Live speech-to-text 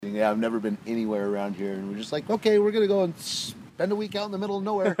amazing. Yeah, I've never been anywhere around here, and we're just like, okay, we're gonna go and spend a week out in the middle of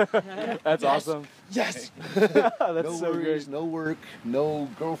nowhere. That's awesome. Yes. That's No so worries, great. no work, no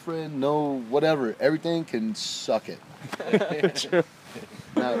girlfriend, no whatever. Everything can suck it. True.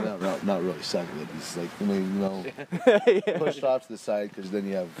 Not really suck it. It's like, I mean, Yeah. push it off to the side because then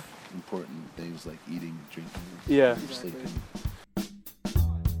you have important things like eating, drinking, Yeah. sleeping.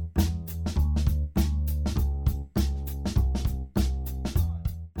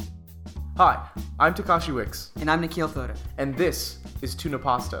 Hi, I'm Takashi Wicks, And I'm Nikhil Thoda. and this is Tuna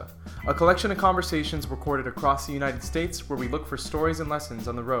Pasta, a collection of conversations recorded across the United States where we look for stories and lessons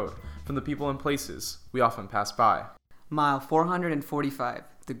on the road from the people and places we often pass by. Mile 445,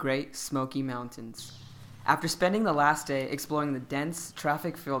 the Great Smoky Mountains. After spending the last day exploring the dense,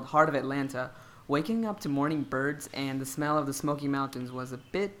 traffic-filled heart of Atlanta, waking up to morning birds and the smell of the Smoky Mountains was a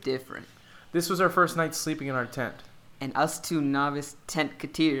bit different. This was our first night sleeping in our tent. And us two novice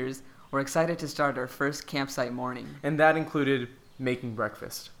tent-cateers were excited to start our first campsite morning. And that included making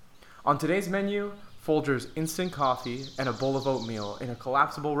breakfast. On today's menu, Folgers instant coffee and a bowl of oatmeal in a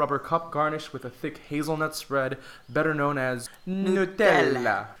collapsible rubber cup garnished with a thick hazelnut spread, better known as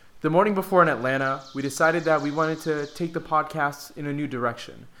Nutella. The morning before in Atlanta, we decided that we wanted to take the podcast in a new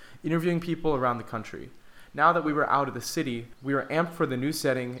direction, interviewing people around the country. Now that we were out of the city, we were amped for the new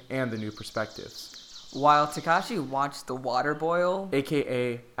setting and the new perspectives. While Takashi watched the water boil,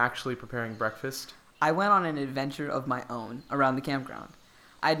 AKA actually preparing breakfast. I went on an adventure of my own around the campground.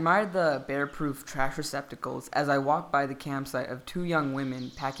 I admired the bear-proof trash receptacles as I walked by the campsite of two young women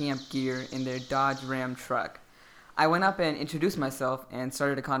packing up gear in their Dodge Ram truck. I went up and introduced myself and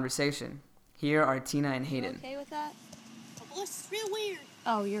started a conversation. Here are Tina and Hayden. Okay with that? Oh, it's real weird.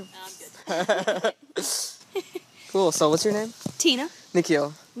 Oh, you're... Oh, I'm good. Cool. So what's your name? Tina.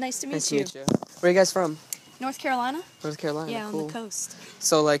 Nikhil. Nice to meet Nice you. to meet you. Where are you guys from? North Carolina? North Carolina. Yeah, cool. on the coast.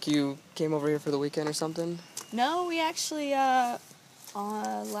 So like you came over here for the weekend or something? No, we actually,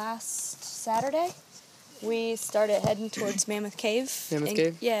 last Saturday, we started heading towards Mammoth Cave. Mammoth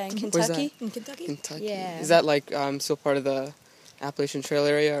Cave? Yeah, in Where's that? Kentucky. In Kentucky? Kentucky. Yeah. Is that like still part of the Appalachian Trail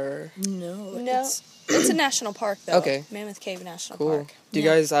area or? No, it's a national park, though. Okay. Mammoth Cave National Cool. Park. Do you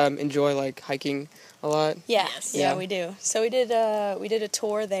guys enjoy like hiking a lot? Yeah, Yeah. yeah, we do. So we did a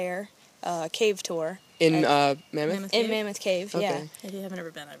tour there, cave tour. In And- Mammoth? In Mammoth Cave, yeah. Okay. If you haven't ever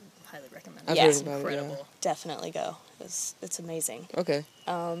been, I highly recommend I've it. heard Yes. about it, Incredible. Definitely go. It's amazing. yeah. Okay.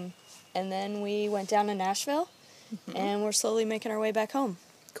 And then we went down to Nashville, and we're slowly making our way back home.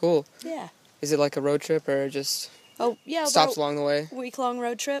 Cool. Yeah. Is it like a road trip or just Oh, yeah. stops about along the way? week-long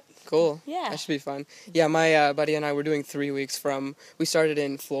road trip. Cool. Yeah. That should be fun. Yeah, my buddy and I were doing 3 weeks we started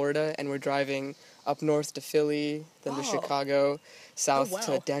in Florida and we're driving up north to Philly, then to Oh. Chicago, south Oh, wow.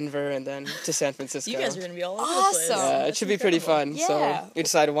 to Denver, and then to San Francisco. You guys are going to be all over the Awesome. place. Yeah, it That's should be pretty incredible. fun. Yeah. So we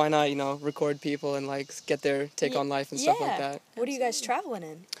decided why not, record people and like get their take Ye- on life and stuff like yeah. that. What are you guys traveling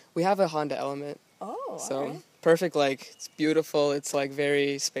in? We have a Honda Element, Oh, so all right. perfect. Like it's beautiful. It's like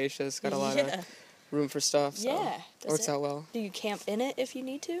very spacious. Got a lot Yeah. of room for stuff. So Yeah. Does works it- out well. Do you camp in it if you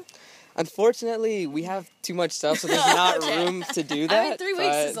need to? Unfortunately, we have too much stuff, so there's not room to do that. 3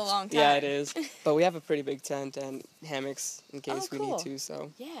 weeks is a long Yeah, time. it is. But we have a pretty big tent and hammocks in case we cool. need to,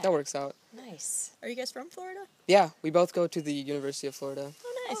 so Yeah. that works out. Nice. Are you guys from Florida? Yeah, we both go to the University of Florida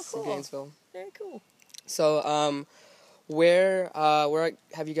Oh, nice. in Gainesville. Very cool. So, where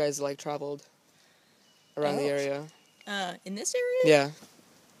have you guys like traveled around the Oh. area? In this area? Yeah.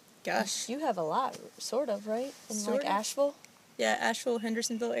 Gosh. You have a lot, sort of, right? In Sort like of. Asheville? Yeah, Asheville,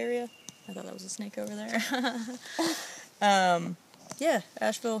 Hendersonville area. I thought that was a snake over there. Yeah,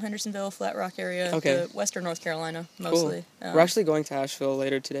 Asheville, Hendersonville, Flat Rock area. Okay. The western North Carolina, mostly. Cool. We're actually going to Asheville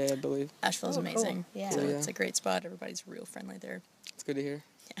later today, I believe. Asheville's Oh, cool. amazing. Yeah. So Yeah. it's a great spot. Everybody's real friendly there. It's good to hear.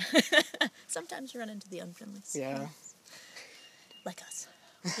 Sometimes you run into the unfriendlies. Yeah. Like us.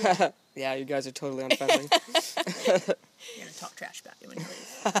 Yeah, you guys are totally unfriendly. You're going to talk trash about you when you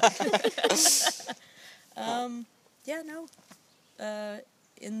leave. Yeah, no.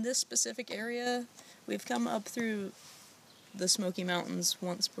 In this specific area, we've come up through the Smoky Mountains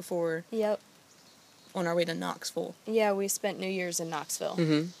once before Yep. on our way to Knoxville. Yeah, we spent New Year's in Knoxville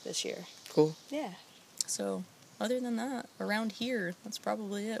this year. Cool. Yeah. So, other than that, around here, that's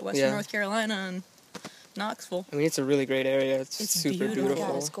probably it. Western Yeah. North Carolina and Knoxville. I mean, it's a really great area. It's It's super beautiful. beautiful.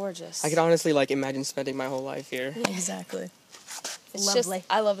 God, it's gorgeous. I could honestly imagine spending my whole life here. Exactly. It's Lovely. just,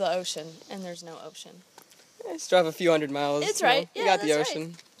 I love the ocean, and there's no ocean. Just drive a few hundred miles. It's you know, right. you Yeah, got the that's right.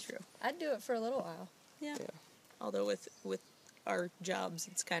 ocean. True. I'd do it for a little while. Yeah. Yeah. Although with our jobs,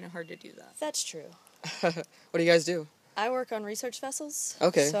 it's kind of hard to do that. That's true. What do you guys do? I work on research vessels.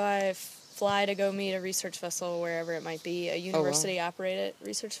 Okay. So I fly to go meet a research vessel wherever it might be, a university-operated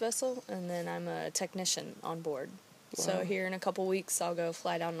research vessel, and then I'm a technician on board. Wow. So here in a couple weeks, I'll go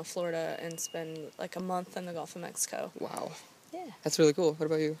fly down to Florida and spend like a month in the Gulf of Mexico. Wow. Yeah. That's really cool. What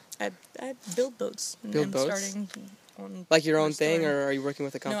about you? I build boats. And Build I'm boats? starting on Like your own thing, restoring- or are you working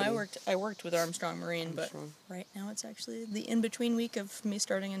with a company? No, I worked with Armstrong Marine, Armstrong. but right now it's actually the in-between week of me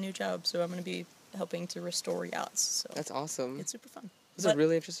starting a new job, so I'm going to be helping to restore yachts. So That's awesome. it's super fun. Those are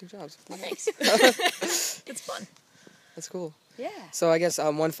really interesting jobs. Thanks. It's fun. That's cool. Yeah. So I guess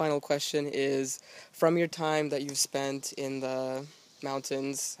one final question is, from your time that you've spent in the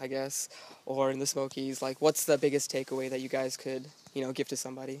mountains, I guess, or in the Smokies, like, what's the biggest takeaway that you guys could, give to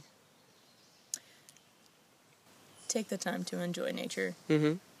somebody? Take the time to enjoy nature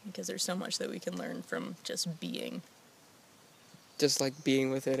Mm-hmm. because there's so much that we can learn from just being, Just like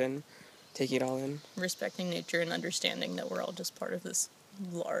being with it and taking it all in. respecting nature and understanding that we're all just part of this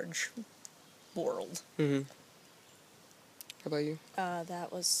large world. Mm-hmm. How about you?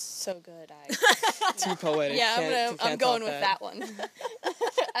 That was so good. Too poetic. Yeah, Can't I'm going top with that one.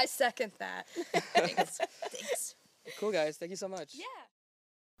 I second that. Thanks. Thanks. Cool, guys. Thank you so much. Yeah.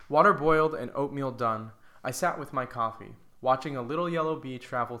 Water boiled and oatmeal done, I sat with my coffee, watching a little yellow bee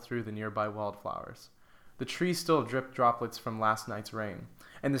travel through the nearby wildflowers. The trees still dripped droplets from last night's rain,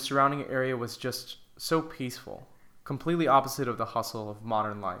 and the surrounding area was just so peaceful, completely opposite of the hustle of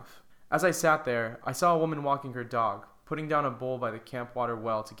modern life. As I sat there, I saw a woman walking her dog, putting down a bowl by the camp water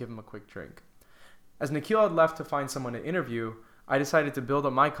well to give him a quick drink. As Nikhil had left to find someone to interview, I decided to build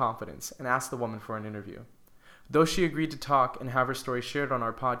up my confidence and ask the woman for an interview. Though she agreed to talk and have her story shared on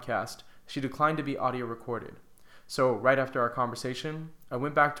our podcast, she declined to be audio recorded. So right after our conversation, I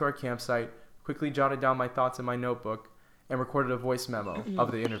went back to our campsite, quickly jotted down my thoughts in my notebook, and recorded a voice memo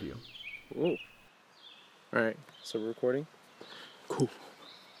of the interview. Ooh. All right, so we're recording? Cool.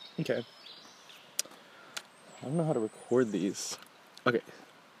 Okay. I don't know how to record these. Okay.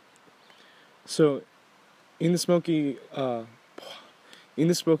 So, in the Smoky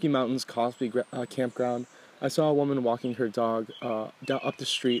Mountains Cosby campground, I saw a woman walking her dog down up the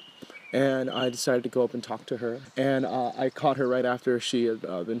street, and I decided to go up and talk to her. And I caught her right after she had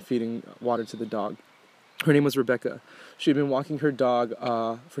been feeding water to the dog. Her name was Rebecca. She had been walking her dog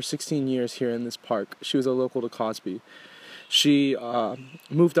for 16 years here in this park. She was a local to Cosby. She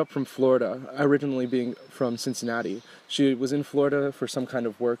moved up from Florida, originally being from Cincinnati. She was in Florida for some kind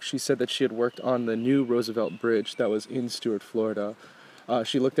of work. She said that she had worked on the new Roosevelt Bridge that was in Stuart, Florida.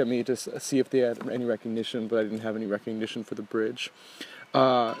 She looked at me to see if they had any recognition, but I didn't have any recognition for the bridge.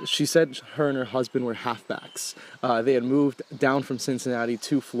 She said her and her husband were halfbacks. They had moved down from Cincinnati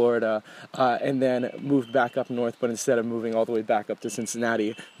to Florida and then moved back up north, but instead of moving all the way back up to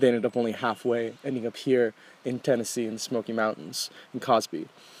Cincinnati, they ended up only halfway, ending up here in Tennessee in the Smoky Mountains in Cosby.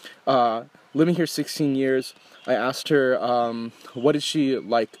 Living here 16 years, I asked her what did she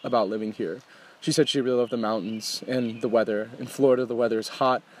like about living here. She said she really loved the mountains and the weather. In Florida, the weather is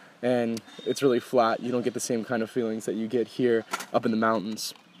hot and it's really flat. You don't get the same kind of feelings that you get here up in the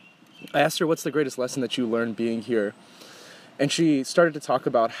mountains. I asked her what's the greatest lesson that you learned being here. And she started to talk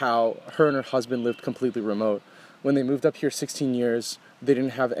about how her and her husband lived completely remote. When they moved up here 16 years, they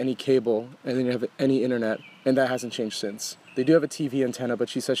didn't have any cable and they didn't have any internet, and that hasn't changed since. They do have a TV antenna, but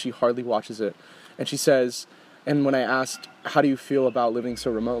she says she hardly watches it. And she says, and when I asked, how do you feel about living so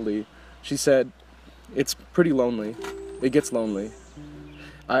remotely? She said, it's pretty lonely. It gets lonely.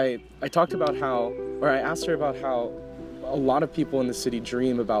 I talked about how, or I asked her about how a lot of people in the city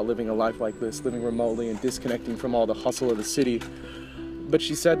dream about living a life like this, living remotely and disconnecting from all the hustle of the city. But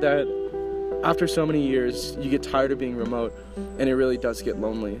she said that after so many years, you get tired of being remote, and it really does get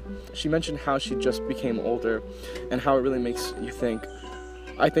lonely. She mentioned how she just became older and how it really makes you think.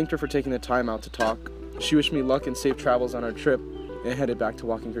 I thanked her for taking the time out to talk. She wished me luck and safe travels on our trip and headed back to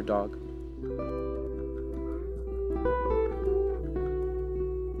walking her dog.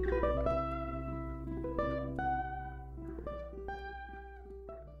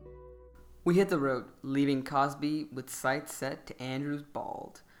 We hit the road, leaving Cosby with sights set to Andrews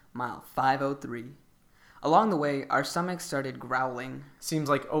Bald, mile 503. Along the way, our stomachs started growling. Seems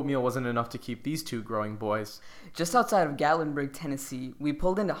like oatmeal wasn't enough to keep these two growing boys. Just outside of Gatlinburg, Tennessee, we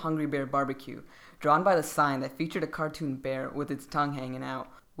pulled into Hungry Bear Barbecue, drawn by the sign that featured a cartoon bear with its tongue hanging out,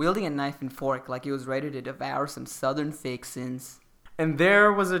 wielding a knife and fork like it was ready to devour some southern fixins. And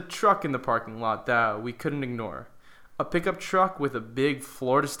there was a truck in the parking lot that we couldn't ignore. A pickup truck with a big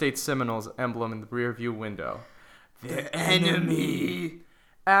Florida State Seminoles emblem in the rear view window. The enemy!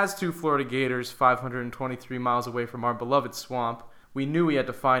 As two Florida Gators 523 miles away from our beloved swamp, we knew we had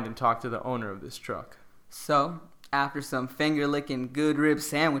to find and talk to the owner of this truck. So, after some finger-licking good rib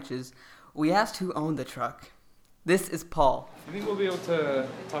sandwiches, We asked who owned the truck. This is Paul. You think we'll be able to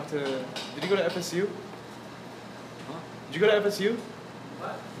talk to... Did you go to FSU? Huh? Did you go to FSU?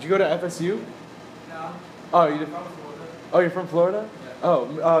 What? Did you go to FSU? No. Oh, you did? Oh, you're from Florida? Yeah.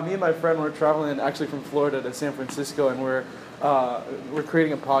 Oh, me and my friend were traveling actually from Florida to San Francisco, and we're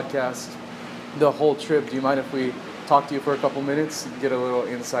creating a podcast the whole trip. Do you mind if we talk to you for a couple minutes and get a little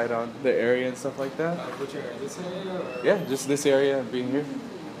insight on the area and stuff like that? Which area? This area? Or? Yeah, just this area and being here.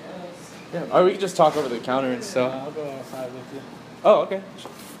 Yeah. Or we can just talk over the counter and stuff. I'll go outside with you. Oh, okay.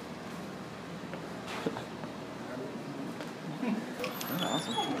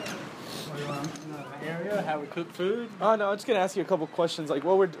 Awesome. Area, how we cook food? Oh no, I'm just gonna ask you a couple questions. Like,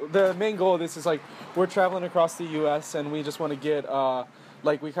 the main goal of this is like we're traveling across the U.S. and we just want to get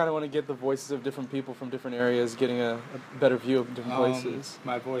we kind of want to get the voices of different people from different areas, getting a better view of different places.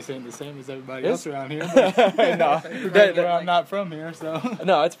 My voice ain't the same as everybody Yes? else around here. No, I'm not from here, so.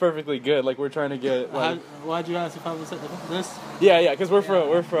 No, it's perfectly good. Like we're trying to get. Like, why'd you ask if I was this? yeah, because we're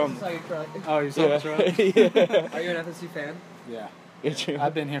from. Oh, you're so truck? Yeah. Are you an FSU fan? Yeah. It's true.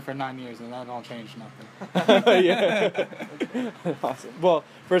 I've been here for 9 years, and that don't change nothing. Yeah. Awesome. Well,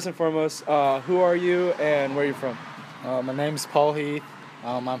 first and foremost, who are you and where are you from? My name's Paul Heath.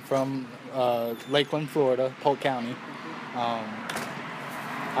 I'm from Lakeland, Florida, Polk County.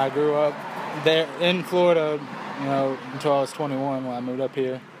 I grew up there in Florida, until I was 21 when I moved up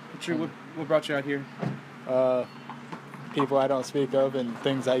here. True. What brought you out here? People I don't speak of and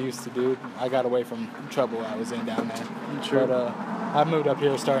things I used to do. I got away from trouble I was in down there. True. But I moved up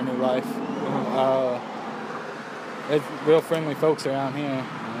here to start a new life. It's real friendly folks around here.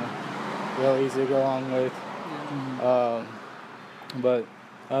 Real easy to go along with. But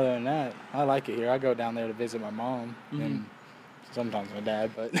other than that, I like it here. I go down there to visit my mom and sometimes my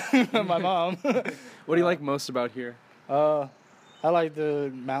dad, but my mom. What do you like most about here? I like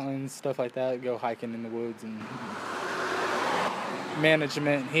the mountains, stuff like that. Go hiking in the woods and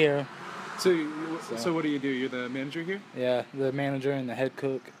management here. So what do you do? You're the manager here? Yeah, the manager and the head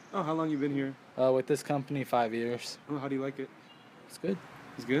cook. Oh, how long you been here? With this company, 5 years. Oh, how do you like it? It's good.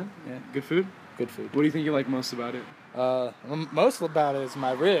 It's good? Yeah. Good food? Good food. What do you think you like most about it? Most about it is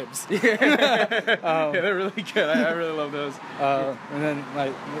my ribs. Yeah, they're really good. I really love those. And then,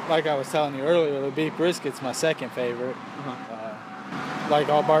 like I was telling you earlier, the beef brisket's my second favorite. Like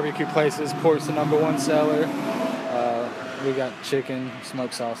all barbecue places, pork's the #1 seller. We got chicken,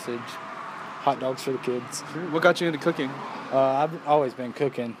 smoked sausage, hot dogs for the kids. What got you into cooking? I've always been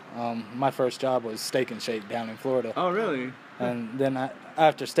cooking. My first job was Steak and Shake down in Florida. Oh, really? And then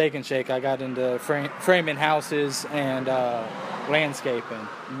after Steak and Shake, I got into framing houses and landscaping.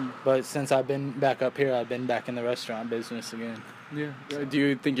 But since I've been back up here, I've been back in the restaurant business again. Yeah. Do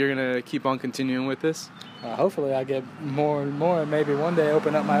you think you're going to keep on continuing with this? Hopefully I get more and more, and maybe one day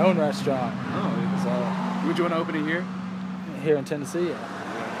open up my own restaurant. Oh, So, would you want to open it here? Here in Tennessee,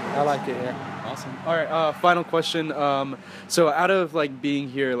 yeah. I like it here. Awesome. All right, final question. So out of being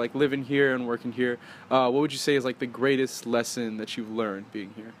here, living here and working here, what would you say is the greatest lesson that you've learned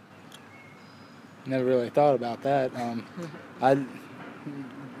being here? Never really thought about that.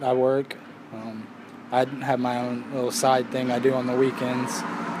 I work. I have my own little side thing I do on the weekends,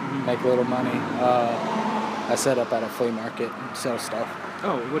 make a little money. I set up at a flea market and sell stuff.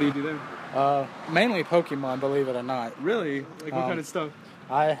 Oh, what do you do there? Mainly Pokemon, believe it or not. Really? What kind of stuff?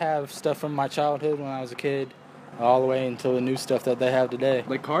 I have stuff from my childhood when I was a kid, all the way until the new stuff that they have today.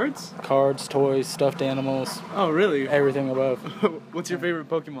 Like cards? Cards, toys, stuffed animals. Oh, really? Everything above. What's your favorite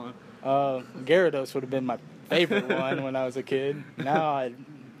Pokemon? Gyarados would have been my favorite one when I was a kid. Now,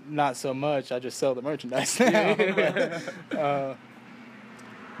 not so much. I just sell the merchandise now.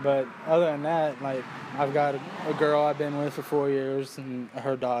 But other than that, I've got a girl I've been with for 4 years and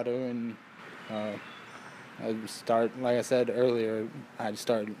her daughter, and like I said earlier, I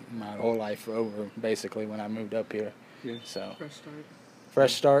started my whole life over basically when I moved up here. Yeah. So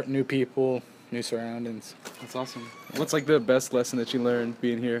Fresh start. New people, new surroundings. That's awesome. What's the best lesson that you learned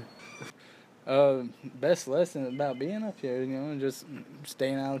being here? Best lesson about being up here, just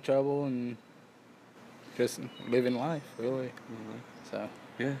staying out of trouble and just living life, really. So.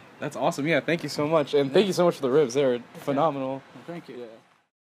 Yeah, that's awesome. Yeah, thank you so much. And thank you so much for the ribs. They're phenomenal. Thank you.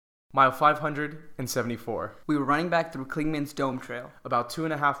 Mile 574. We were running back through Klingman's Dome Trail. About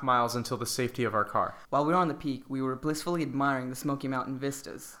 2.5 miles until the safety of our car. While we were on the peak, we were blissfully admiring the Smoky Mountain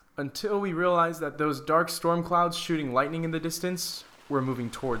vistas. Until we realized that those dark storm clouds shooting lightning in the distance were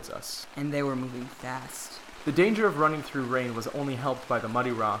moving towards us. And they were moving fast. The danger of running through rain was only helped by the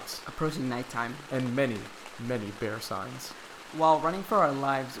muddy rocks. Approaching nighttime. And many, many bear signs. While running for our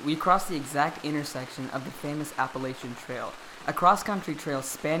lives, we crossed the exact intersection of the famous Appalachian Trail, a cross-country trail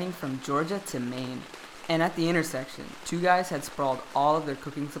spanning from Georgia to Maine. And at the intersection, 2 guys had sprawled all of their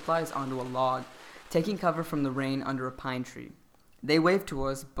cooking supplies onto a log, taking cover from the rain under a pine tree. They waved to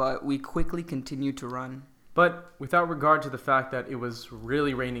us, but we quickly continued to run. But without regard to the fact that it was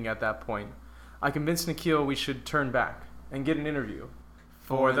really raining at that point, I convinced Nikhil we should turn back and get an interview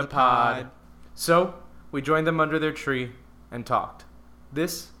for the pod. So we joined them under their tree and talked.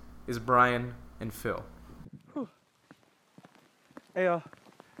 This is Brian and Phil. Hey,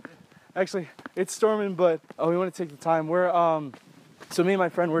 actually, it's storming, but we want to take the time. So me and my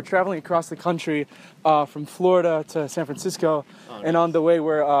friend, we're traveling across the country from Florida to San Francisco, and on the way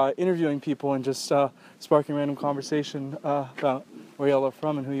we're interviewing people and just sparking random conversation about where y'all are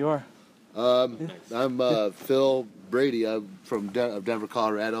from and who you are. I'm Phil Brady. I'm from Denver,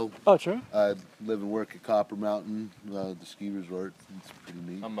 Colorado. Oh, true. I live and work at Copper Mountain, the ski resort. It's pretty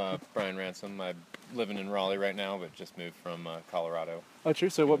neat. I'm Brian Ransom. I'm living in Raleigh right now, but just moved from Colorado. Oh, true.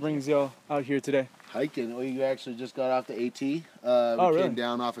 So what brings y'all out here today? Hiking. We actually just got off the AT. We really? came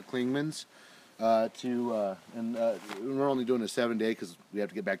down off of Klingman's and we're only doing a 7-day because we have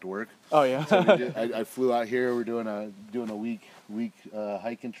to get back to work. Oh, yeah. So I flew out here. We're doing a week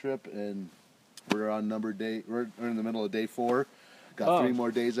hiking trip, and we're on number day. We're in the middle of day 4. Got 3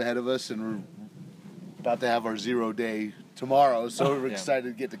 more days ahead of us, and we're about to have our 0 day tomorrow. So we're excited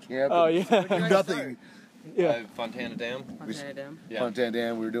to get to camp. Oh, yeah. Nothing. Yeah. Fontana Dam. Fontana Dam. Yeah. Fontana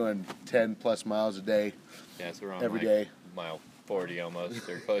Dam. We were doing 10 plus miles a day. Yeah, so we're on every like day. mile 40 almost,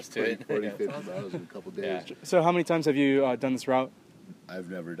 or close to it. 40, 50 miles in a couple days. Yeah. So how many times have you done this route?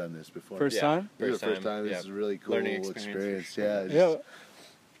 I've never done this before. First time? This is the first time. This is a really cool Learning experience. Yeah. It's Yeah.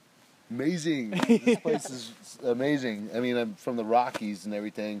 amazing. This place is amazing. I mean, I'm from the Rockies and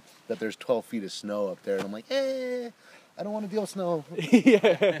everything, that there's 12 feet of snow up there. And I'm like, I don't want to deal with snow. Yeah.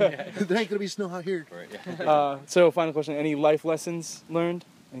 There ain't going to be snow out here. Right, yeah. So final question, any life lessons learned?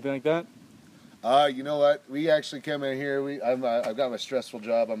 Anything like that? You know what? We actually came in here. I've got my stressful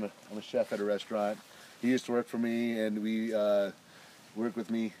job. I'm a chef at a restaurant. He used to work for me, and we work with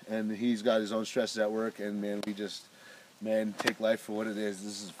me. And he's got his own stresses at work. And man, take life for what it is.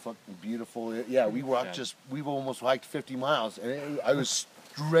 This is fucking beautiful. Yeah, we we've almost hiked 50 miles, and I was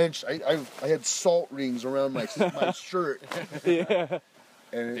drenched. I had salt rings around my shirt. Yeah.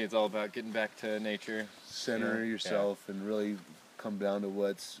 And It's all about getting back to nature. Center yourself and really come down to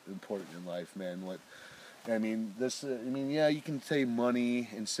what's important in life, man. Yeah, you can say money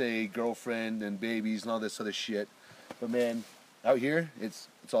and say girlfriend and babies and all this other shit, but man, out here it's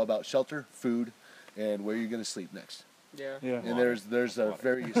all about shelter, food, and where you're gonna sleep next. Yeah. And there's a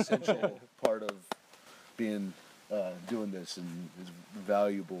very essential part of being doing this, and it's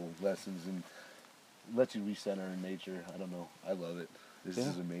valuable lessons and lets you recenter in nature. I don't know, I love it. This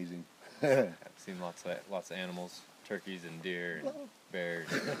is amazing. I've seen lots of animals, turkeys and deer and bears.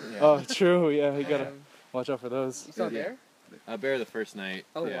 Yeah. Oh, true. Yeah, you gotta watch out for those. You saw a bear? A bear the first night.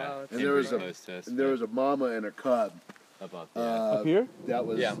 Oh, yeah. wow. And there was a mama and a cub. About Up here? That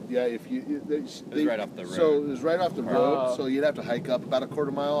was if you it was right off the road. So it was right off the road. So you'd have to hike up about a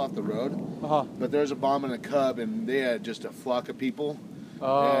quarter mile off the road. But there's a mama and a cub, and they had just a flock of people.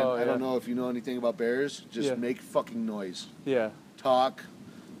 Oh, and I don't know if you know anything about bears. Just make fucking noise. Yeah. Talk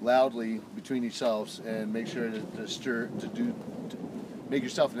loudly between yourselves, and make sure to make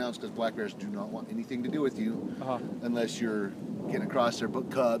yourself announced, because black bears do not want anything to do with you unless you're getting across their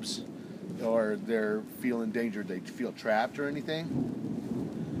cubs, or they're feeling endangered, they feel trapped or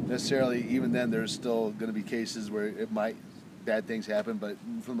anything. Necessarily, even then, there's still going to be cases where bad things happen, but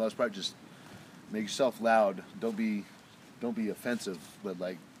for the most part, just make yourself loud. Don't be offensive, but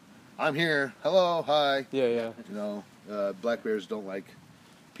like, I'm here, hello, hi. Yeah. You know, black bears don't like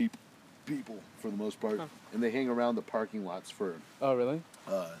people for the most part, and they hang around the parking lots for really?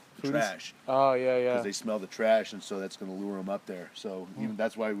 Trash. Oh, yeah. Because they smell the trash, and so that's going to lure them up there. So even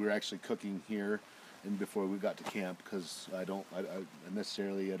that's why we were actually cooking here, and before we got to camp, because I don't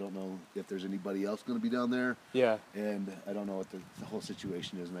know if there's anybody else going to be down there. Yeah. And I don't know what the whole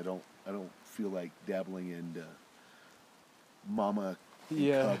situation is, and I don't feel like dabbling in mama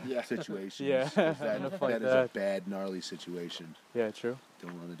cub situations. Yeah. That is a bad, gnarly situation. Yeah, true.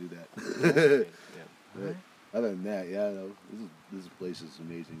 Don't want to do that. But other than that, this place is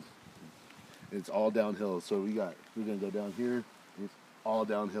amazing. It's all downhill, so we're gonna go down here. It's all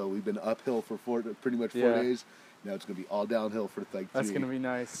downhill. We've been uphill for pretty much 4 days. Now it's gonna be all downhill for like 3. That's gonna be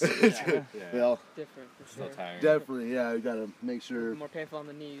nice. Well, Different for Still sure. tired. definitely, yeah. We gotta make sure. More painful on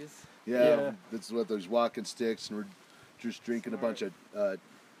the knees. Yeah, that's what there's walking sticks, and we're just drinking a bunch of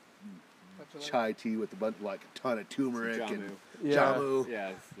chai tea with a ton of turmeric and Yeah. jamu.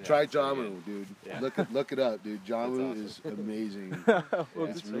 Yeah, Try it's really jamu, dude. Yeah. Look it up, dude. Jamu That's is amazing. We'll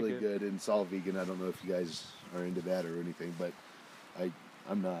It's check really it. good, and it's all vegan. I don't know if you guys are into that or anything, but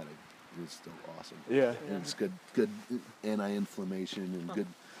I'm not. It's still awesome. Yeah. And it's good anti-inflammation and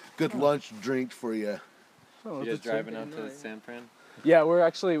good lunch drink for you. Oh, You guys that's driving out to San Fran? Yeah, we're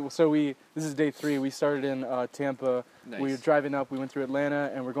actually, this is day 3. We started in Tampa. Nice. We were driving up, we went through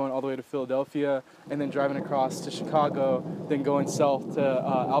Atlanta, and we're going all the way to Philadelphia, and then driving across to Chicago, then going south to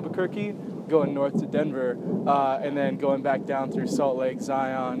Albuquerque, going north to Denver, and then going back down through Salt Lake,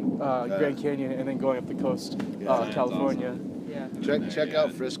 Zion, Grand Canyon, and then going up the coast, Zion's California. Yeah. Check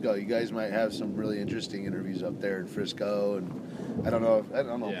out Frisco. You guys might have some really interesting interviews up there in Frisco, and I don't know if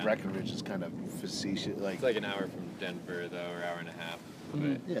Yeah. Breckenridge is kind of facetious, It's like an hour from Denver, though, or hour and a half.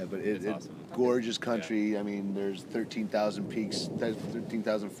 But yeah, but it's it's awesome. gorgeous country. I mean, there's 13,000 peaks,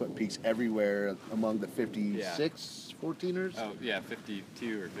 13,000 foot peaks everywhere among the 56 14ers. Oh, yeah,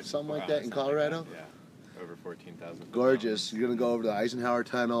 52 or 54. Something like that in Colorado? Yeah, over 14,000. Gorgeous. You're gonna go over the Eisenhower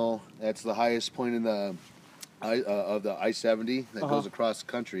Tunnel. That's the highest point in the of the I-70 that goes across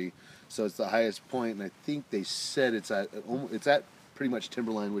the country. So it's the highest point, and I think they said it's at pretty much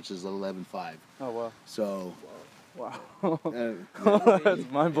Timberline, which is 11.5. Oh, wow. So. Wow. Yeah.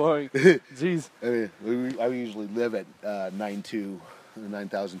 That's mind-blowing. Jeez. I mean, I usually live at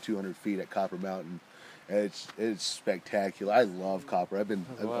 9,200 feet at Copper Mountain. It's spectacular. I love Copper. I'm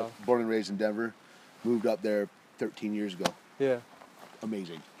born and raised in Denver. Moved up there 13 years ago. Yeah.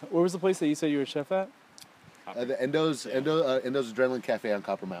 Amazing. Where was the place that you said you were a chef at? The Endo's Adrenaline Cafe on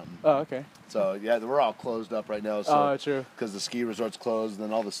Copper Mountain. Oh, okay. So yeah, we're all closed up right now. So, true. Because the ski resort's closed, and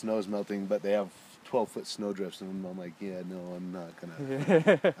then all the snow's melting, but they have 12-foot snow drifts, and I'm like, yeah, no, I'm not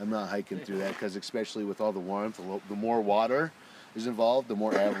gonna. I'm not hiking through that, because especially with all the warmth, the more water is involved, the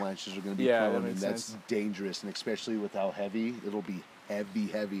more avalanches are going to be Yeah, that prone, and makes that's sense. dangerous. And especially with how heavy, it'll be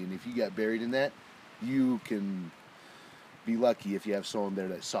heavy. And if you got buried in that, you can be lucky if you have someone there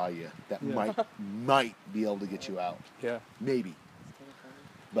that saw you that might be able to get you out. Yeah. Maybe.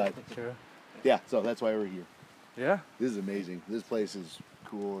 But True. yeah, so that's why we're here. Yeah. This is amazing. This place is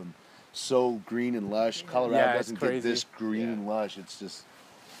cool and so green and lush. Colorado Yeah, it's doesn't get crazy. this green and lush. It's just,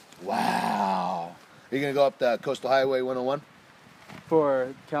 wow. Are you going to go up the Coastal Highway 101?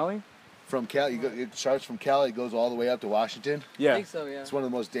 For Cali? From Cali, it starts from Cali, it goes all the way up to Washington. Yeah. I think so, yeah. It's one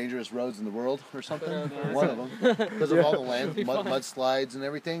of the most dangerous roads in the world or something. But, One of them. Because of all the land, mudslides and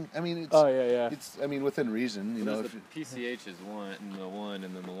everything. I mean, it's, it's, I mean, within reason, you know. The PCH is one, and the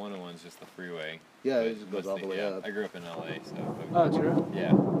 101 is just the freeway. Yeah, But it just goes all the way up. I grew up in LA, so. Oh, true.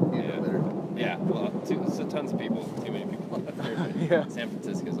 Yeah. Yeah. Well, so tons of people. Too many people up there. But Yeah. San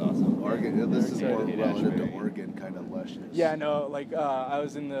Francisco's awesome. Oregon, this is more Haight relative to Ashbury. Oregon kind of lushness. Yeah, no, like I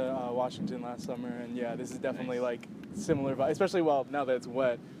was in the Washington last summer, and yeah, this is definitely like similar vibe. Especially now that it's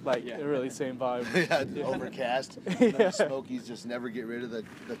wet, like really same vibe. Yeah, it's overcast. The Smokies just never get rid of the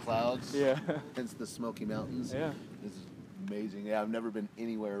clouds. Yeah. Hence the Smoky Mountains. Yeah. This is amazing. Yeah, I've never been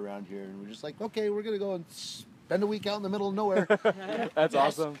anywhere around here, and we're just like, okay, we're gonna go and spend a week out in the middle of nowhere. That's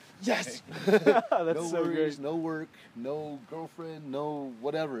awesome. Yes. That's no so worries, great. no work, no girlfriend, no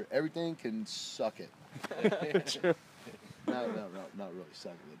whatever. Everything can suck it. True. Not really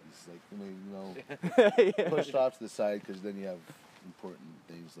suck it. It's like, I mean, Yeah. pushed off to the side, because then you have important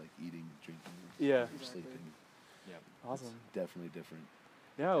things like eating, drinking, Yeah. sleeping. Yeah. Awesome. It's definitely different.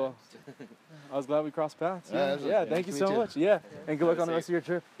 Yeah, well, I was glad we crossed paths. Yeah, Yeah, thank you me so too. much. Yeah, and good luck on the safe. rest of your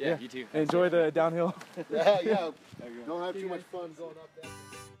trip. Yeah, you too. Enjoy the downhill. Yeah. Don't have too much fun going up there.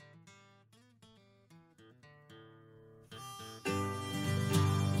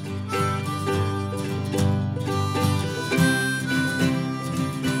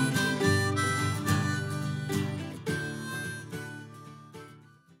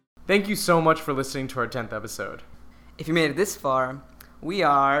 Thank you so much for listening to our 10th episode. If you made it this far, we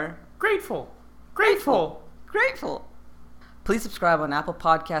are Grateful. grateful. Please subscribe on Apple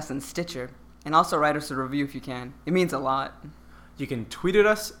Podcasts and Stitcher, and also write us a review if you can. It means a lot. You can tweet at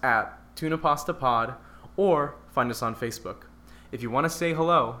us at TunaPastaPod or find us on Facebook. If you want to say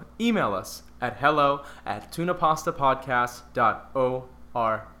hello, email us at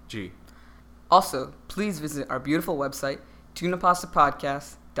hello@tunapastapodcast.org. Also, please visit our beautiful website,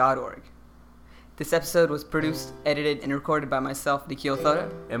 tunapastapodcast.org. This episode was produced, edited, and recorded by myself, Nikhil Thora.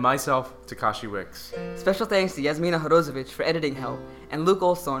 And myself, Takashi Wicks. Special thanks to Yasmina Horozovic for editing help, and Luke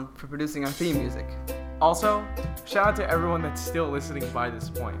Olson for producing our theme music. Also, shout out to everyone that's still listening by this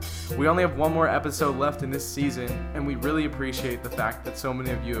point. We only have one more episode left in this season, and we really appreciate the fact that so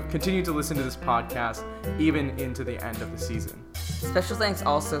many of you have continued to listen to this podcast even into the end of the season. Special thanks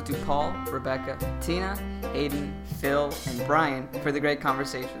also to Paul, Rebecca, Tina, Hayden, Phil, and Brian for the great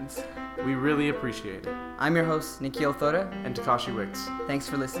conversations. We really appreciate it. I'm your host, Nikhil Thora. And Takashi Wicks. Thanks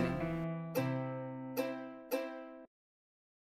for listening.